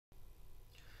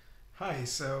Hi,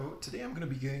 so today I'm going to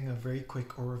be giving a very quick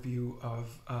overview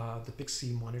of the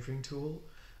Pixie monitoring tool.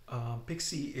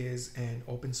 Pixie is an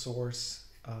open source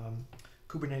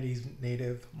Kubernetes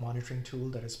native monitoring tool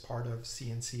that is part of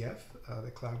CNCF, the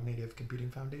Cloud Native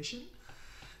Computing Foundation.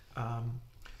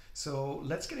 So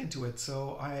let's get into it.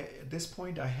 So at this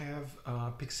point I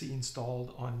have Pixie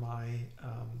installed on my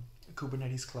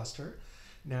Kubernetes cluster.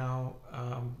 Now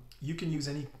you can use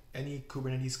any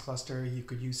Kubernetes cluster. You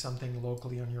could use something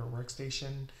locally on your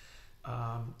workstation.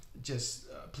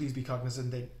 Please be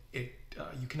cognizant that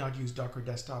you cannot use Docker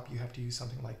Desktop. You have to use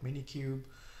something like Minikube.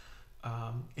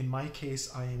 In my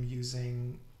case, I am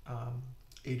using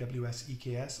AWS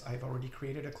EKS. I've already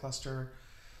created a cluster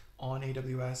on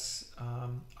AWS.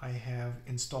 I have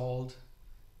installed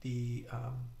the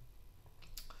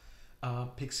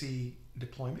Pixie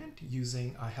deployment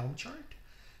using a Helm chart,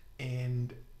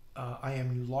 and I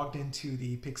am logged into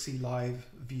the Pixie Live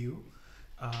view,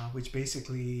 which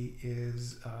basically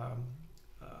is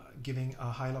giving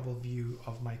a high-level view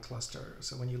of my cluster.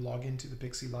 So when you log into the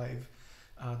Pixie Live,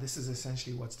 this is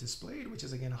essentially what's displayed, which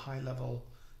is again a high-level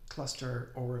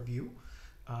cluster overview.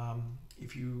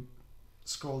 If you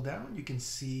scroll down, you can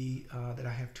see that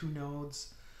I have 2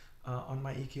 nodes on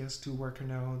my EKS, 2 worker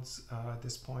nodes. At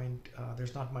this point,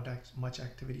 there's not much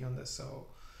activity on this, so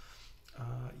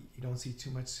you don't see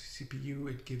too much CPU.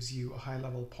 It gives you a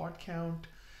high-level pod count,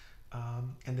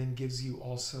 and then gives you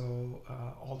also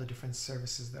all the different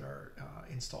services that are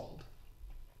installed.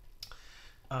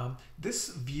 This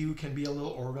view can be a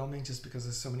little overwhelming just because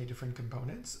there's so many different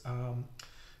components.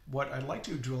 What I'd like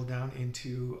to drill down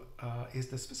into is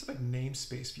the specific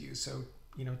namespace view. So,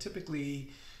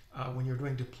 typically when you're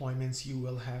doing deployments, you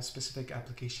will have specific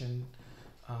application,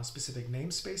 specific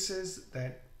namespaces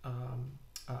that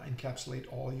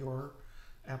encapsulate all your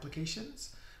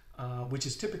applications, which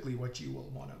is typically what you will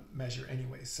want to measure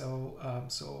anyway.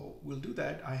 So we'll do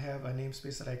that. I have a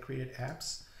namespace that I created,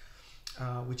 apps,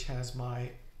 which has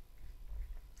my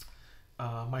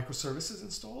microservices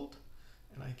installed,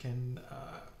 and I can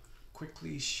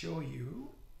quickly show you.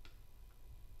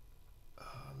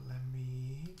 Let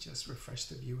me just refresh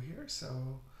the view here.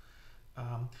 So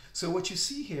what you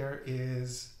see here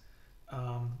is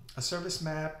a service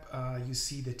map. You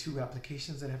see the 2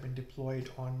 applications that have been deployed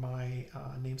on my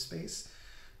namespace.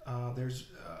 There's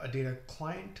a data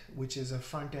client, which is a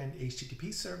front-end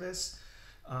HTTP service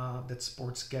that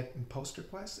supports GET and POST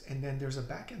requests. And then there's a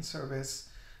backend service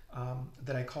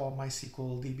that I call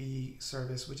MySQL DB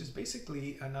service, which is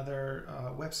basically another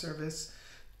web service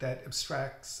that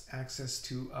abstracts access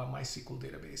to a MySQL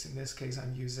database. In this case,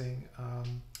 I'm using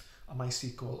a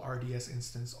MySQL RDS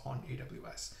instance on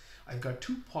AWS. I've got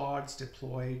 2 pods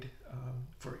deployed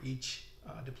for each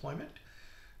deployment.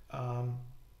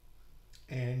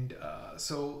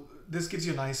 So this gives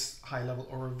you a nice high-level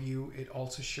overview. It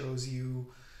also shows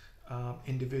you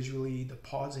individually the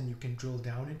pods, and you can drill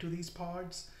down into these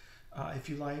pods if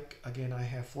you like. Again, I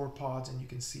have 4 pods, and you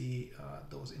can see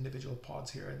those individual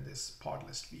pods here in this pod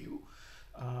list view.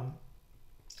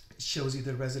 It shows you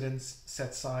the residence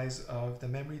set size of the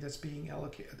memory that's being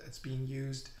allocated, that's being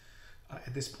used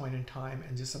at this point in time,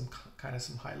 and just some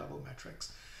high-level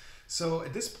metrics. So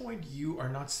at this point, you are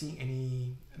not seeing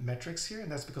any metrics here,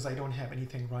 and that's because I don't have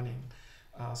anything running.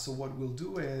 So what we'll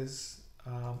do is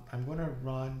I'm going to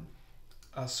run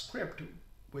a script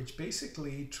which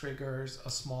basically triggers a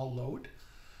small load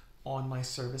on my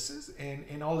services,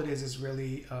 and all it is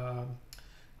really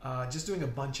just doing a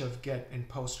bunch of GET and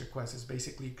POST requests. Is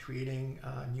basically creating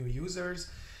new users,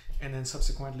 and then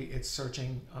subsequently it's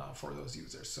searching for those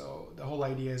users. So the whole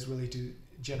idea is really to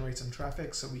generate some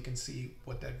traffic so we can see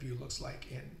what that view looks like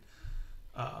in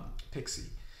Pixie.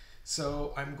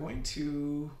 So I'm going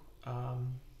to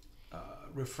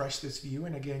refresh this view,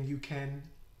 and again, you can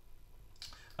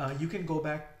go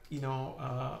back,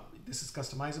 this is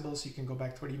customizable, so you can go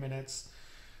back 30 minutes,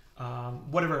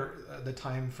 whatever the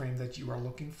time frame that you are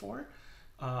looking for.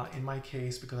 In my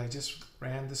case, because I just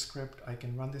ran the script, I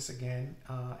can run this again,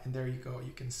 and there you go.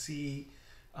 You can see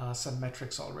some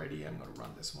metrics already. I'm going to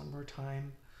run this one more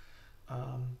time,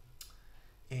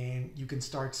 and you can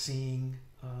start seeing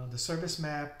the service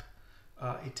map.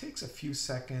 It takes a few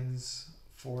seconds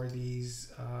for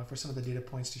these, for some of the data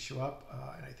points to show up,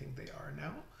 and I think they are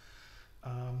now.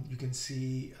 You can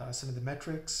see some of the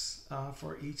metrics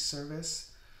for each service.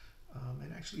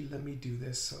 And actually, let me do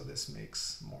this so this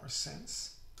makes more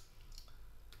sense.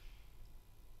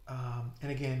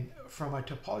 And again, from a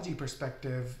topology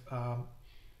perspective,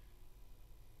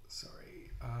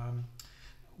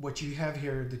 what you have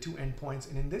here, the 2 endpoints,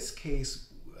 and in this case,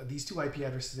 these 2 IP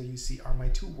addresses that you see are my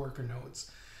 2 worker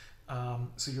nodes.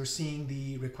 So you're seeing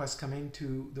the request coming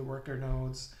to the worker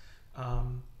nodes,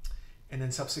 and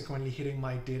then subsequently hitting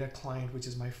my data client, which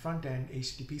is my front end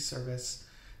HTTP service,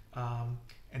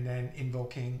 and then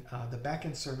invoking the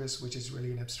backend service, which is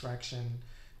really an abstraction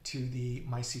to the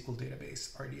MySQL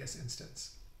database RDS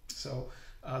instance. So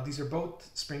these are both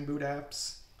Spring Boot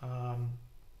apps,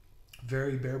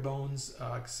 very bare bones,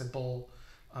 simple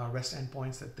REST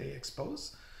endpoints that they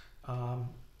expose.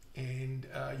 And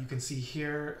you can see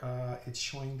here, it's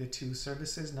showing the two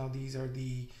services. Now these are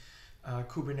the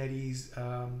Kubernetes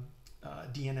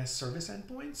DNS service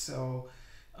endpoints. So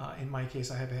in my case,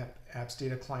 I have apps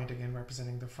data client, again,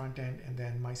 representing the front end, and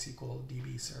then MySQL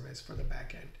DB service for the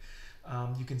back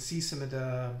end. You can see some of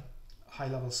the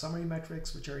high-level summary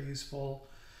metrics, which are useful.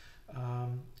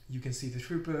 You can see the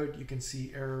throughput, you can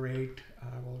see error rate.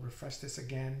 We'll refresh this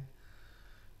again.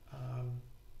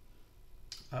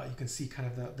 You can see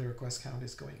kind of the request count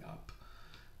is going up.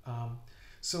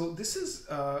 So this is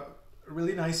a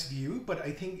really nice view, but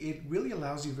I think it really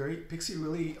allows you, Pixie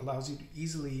really allows you to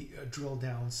easily drill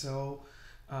down. So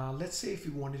let's say if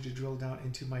you wanted to drill down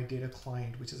into my data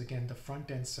client, which is again the front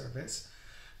end service,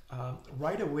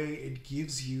 right away it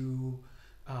gives you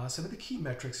some of the key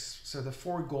metrics. So the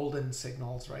 4 golden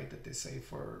signals, right, that they say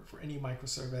for any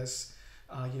microservice,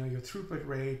 your throughput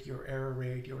rate, your error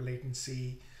rate, your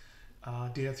latency,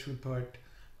 data throughput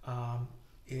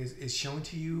is shown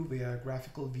to you via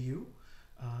graphical view.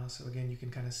 So again, you can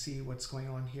kind of see what's going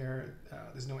on here.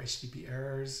 There's no HTTP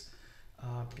errors.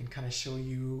 It can kind of show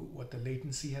you what the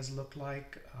latency has looked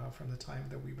like from the time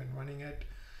that we've been running it.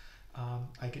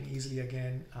 I can easily,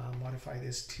 again, modify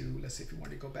this to, let's say if you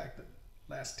want to go back the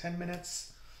last 10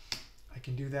 minutes, I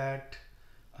can do that.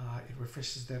 It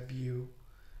refreshes that view.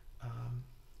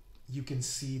 You can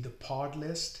see the pod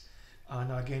list.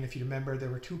 Now again, if you remember, there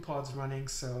were 2 pods running,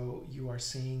 so you are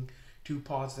seeing 2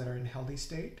 pods that are in healthy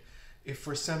state. If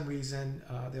for some reason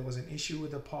there was an issue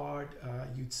with the pod,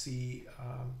 you'd see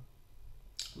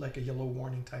like a yellow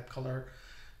warning type color,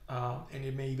 and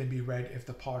it may even be red if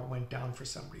the pod went down for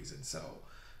some reason. So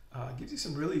it gives you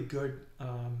some really good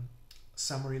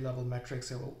summary level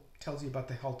metrics. It tells you about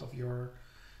the health of your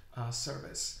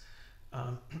service.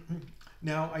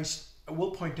 Now I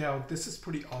will point out this is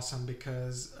pretty awesome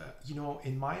because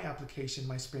in my application,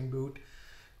 my Spring Boot,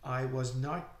 I was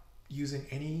not using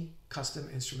any custom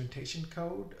instrumentation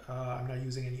code. I'm not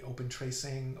using any open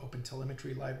tracing, open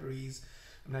telemetry libraries.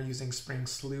 I'm not using Spring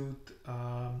Sleuth.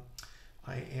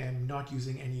 I am not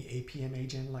using any APM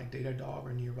agent like Datadog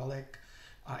or New Relic.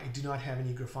 I do not have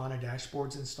any Grafana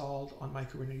dashboards installed on my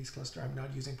Kubernetes cluster. I'm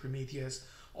not using Prometheus.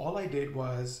 All I did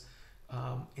was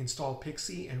install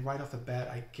Pixie, and right off the bat,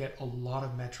 I get a lot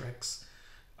of metrics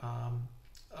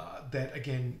that,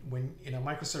 again, when in a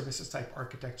microservices type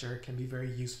architecture, can be very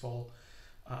useful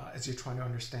as you're trying to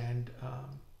understand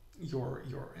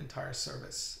your entire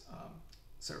services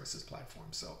platform.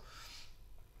 So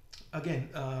again,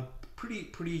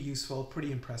 pretty useful,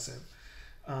 pretty impressive.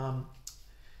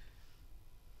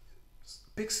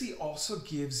 Pixie also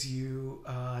gives you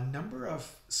a number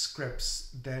of scripts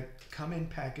that come in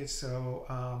package. So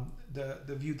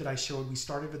the view that I showed, we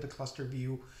started with the cluster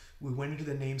view, we went into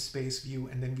the namespace view,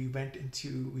 and then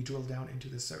we drilled down into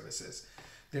the services.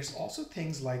 There's also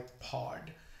things like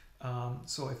pod.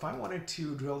 So if I wanted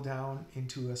to drill down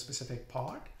into a specific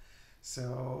pod,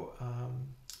 so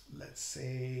let's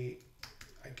say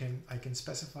I can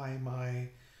specify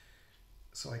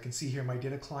so I can see here my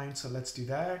data client. So let's do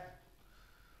that.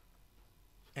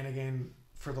 And again,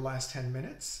 for the last 10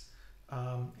 minutes,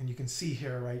 and you can see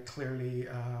here, right, clearly,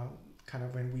 kind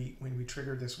of when we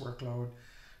trigger this workload,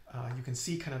 you can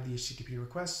see kind of the HTTP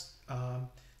request,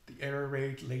 the error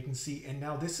rate, latency, and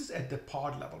now this is at the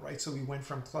pod level, right? So we went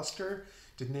from cluster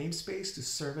to namespace to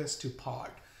service to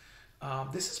pod.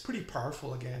 This is pretty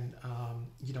powerful. Again,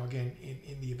 again,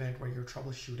 in the event where you're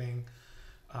troubleshooting,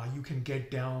 you can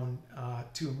get down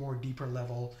to a more deeper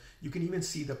level. You can even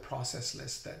see the process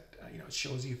list that it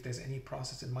shows you if there's any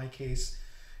process. In my case,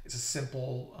 it's a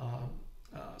simple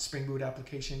Spring Boot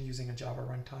application using a Java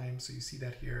runtime. So you see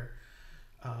that here.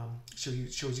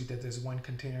 Shows you that there's one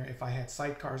container. If I had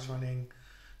sidecars running,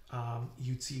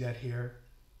 you'd see that here.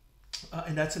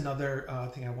 And that's another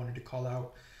thing I wanted to call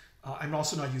out. I'm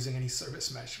also not using any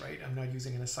service mesh, right? I'm not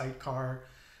using a sidecar.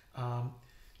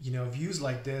 Views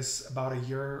like this about a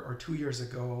year or 2 years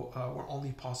ago were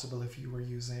only possible if you were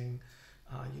using,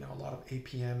 a lot of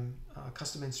APM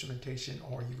custom instrumentation,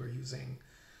 or you were using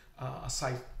a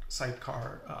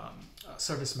sidecar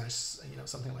service mesh,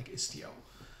 something like Istio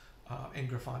and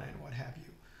Grafana and what have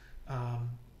you.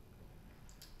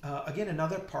 Again,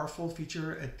 another powerful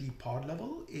feature at the pod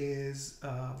level is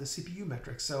the CPU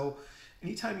metrics. So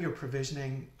anytime you're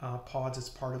provisioning pods as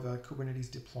part of a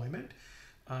Kubernetes deployment,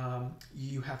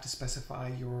 you have to specify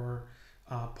your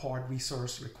pod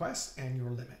resource requests and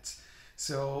your limits.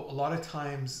 So a lot of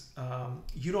times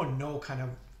you don't know kind of,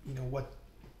 what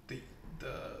the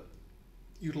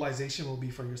utilization will be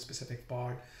for your specific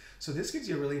pod. So this gives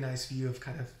you a really nice view of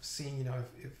kind of seeing,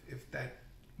 if that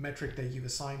metric that you've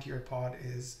assigned to your pod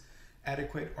is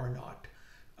adequate or not.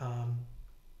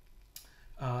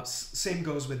 Same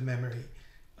goes with memory.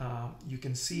 You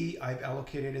can see I've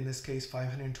allocated, in this case,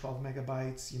 512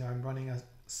 megabytes. I'm running a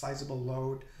sizable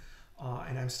load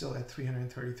and I'm still at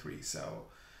 333. So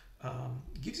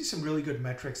it gives you some really good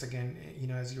metrics, again,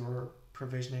 as you're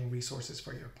provisioning resources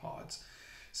for your pods.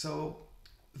 So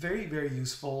very, very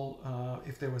useful.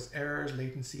 If there was errors,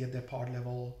 latency at the pod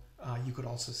level, you could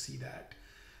also see that.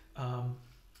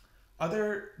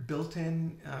 Other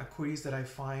built-in queries that I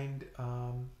find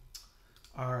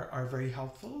are very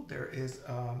helpful. There is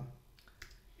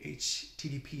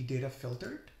HTTP data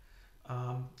filtered.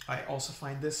 I also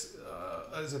find this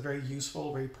as a very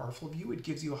useful, very powerful view. It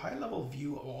gives you a high-level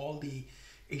view of all the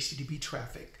HTTP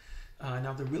traffic.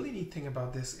 Now, the really neat thing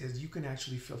about this is you can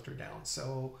actually filter down.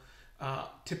 So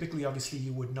typically, obviously,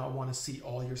 you would not want to see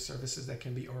all your services. That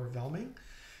can be overwhelming.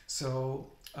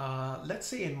 So let's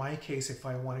say in my case, if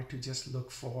I wanted to just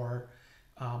look for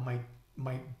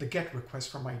the GET request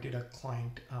from my data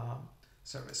client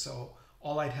service. So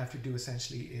all I'd have to do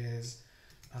essentially is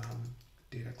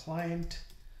data client,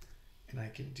 and I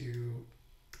can do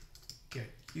get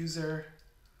user.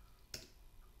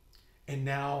 And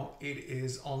now it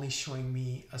is only showing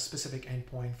me a specific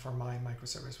endpoint for my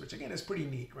microservice, which again is pretty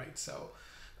neat, right? So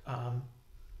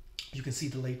you can see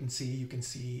the latency, you can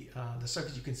see the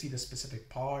service, you can see the specific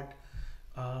pod.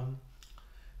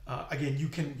 Again, you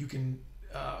can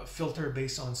filter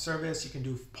based on service, you can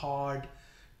do pod,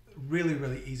 really,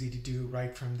 really easy to do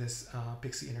right from this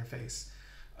Pixie interface.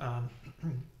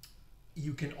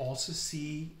 You can also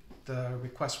see the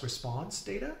request response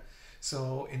data.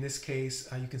 So in this case,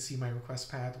 you can see my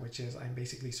request path, which is I'm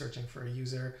basically searching for a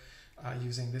user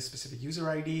using this specific user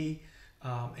ID,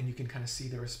 and you can kind of see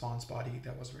the response body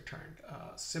that was returned.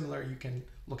 Similar, you can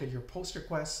look at your post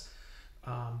requests.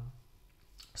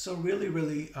 So really,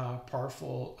 really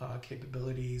powerful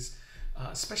capabilities,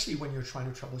 especially when you're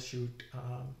trying to troubleshoot,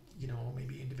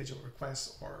 maybe individual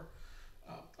requests or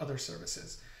other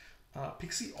services.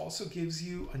 Pixie also gives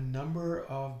you a number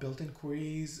of built-in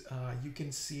queries. You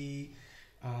can see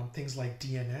things like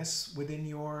DNS within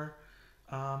your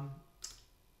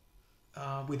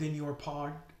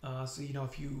pod. So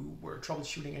if you were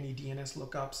troubleshooting any DNS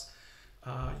lookups,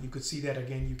 you could see that.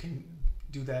 Again, you can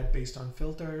do that based on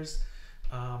filters.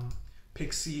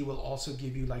 Pixie will also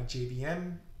give you like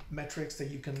Jvm metrics that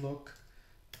you can look.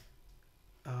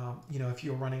 If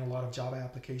you're running a lot of Java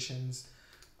applications,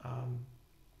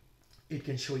 it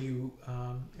can show you,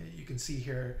 you can see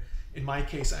here, in my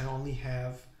case, I only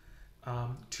have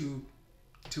two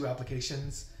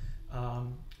applications,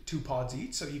 2 pods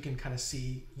each, so you can kind of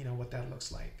see, what that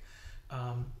looks like.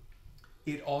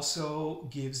 It also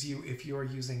gives you, if you're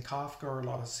using Kafka or a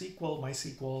lot of SQL,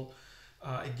 MySQL,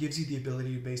 it gives you the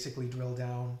ability to basically drill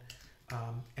down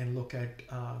and look at,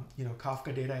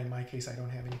 Kafka data. In my case, I don't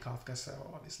have any Kafka, so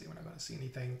obviously we're not going to see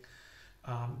anything.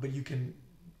 But you can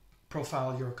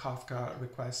profile your Kafka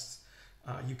requests.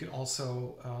 You can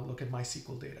also look at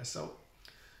MySQL data. So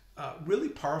really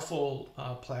powerful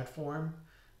platform.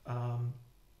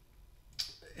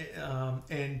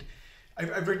 And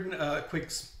I've written a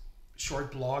quick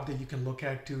short blog that you can look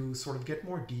at to sort of get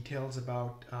more details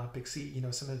about Pixie,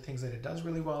 some of the things that it does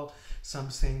really well, some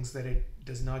things that it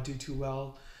does not do too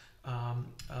well.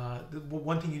 The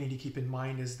one thing you need to keep in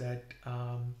mind is that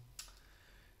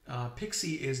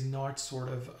Pixie is not sort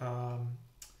of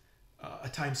a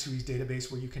time series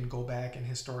database where you can go back and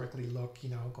historically look,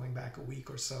 going back a week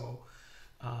or so.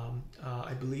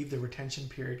 I believe the retention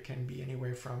period can be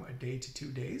anywhere from a day to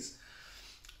 2 days.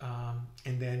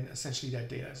 And then essentially that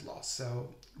data is lost.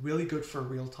 So really good for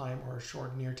real-time or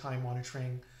short near-time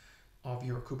monitoring of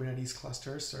your Kubernetes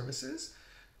cluster services.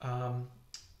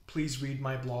 Please read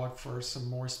my blog for some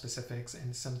more specifics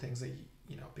and some things that,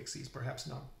 Pixie is perhaps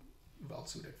not well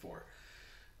suited for.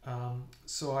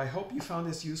 So I hope you found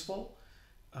this useful.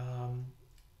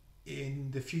 In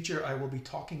the future, I will be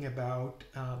talking about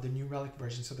the New Relic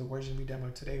version. So the version we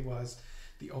demoed today was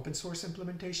the open source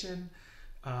implementation.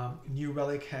 New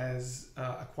Relic has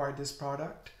acquired this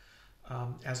product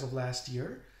as of last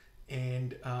year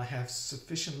and have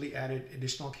sufficiently added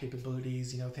additional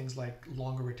capabilities, things like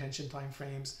longer retention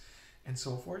timeframes and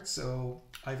so forth. So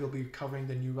I will be covering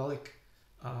the New Relic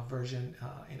version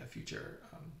in a future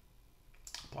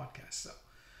podcast. So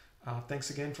thanks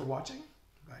again for watching.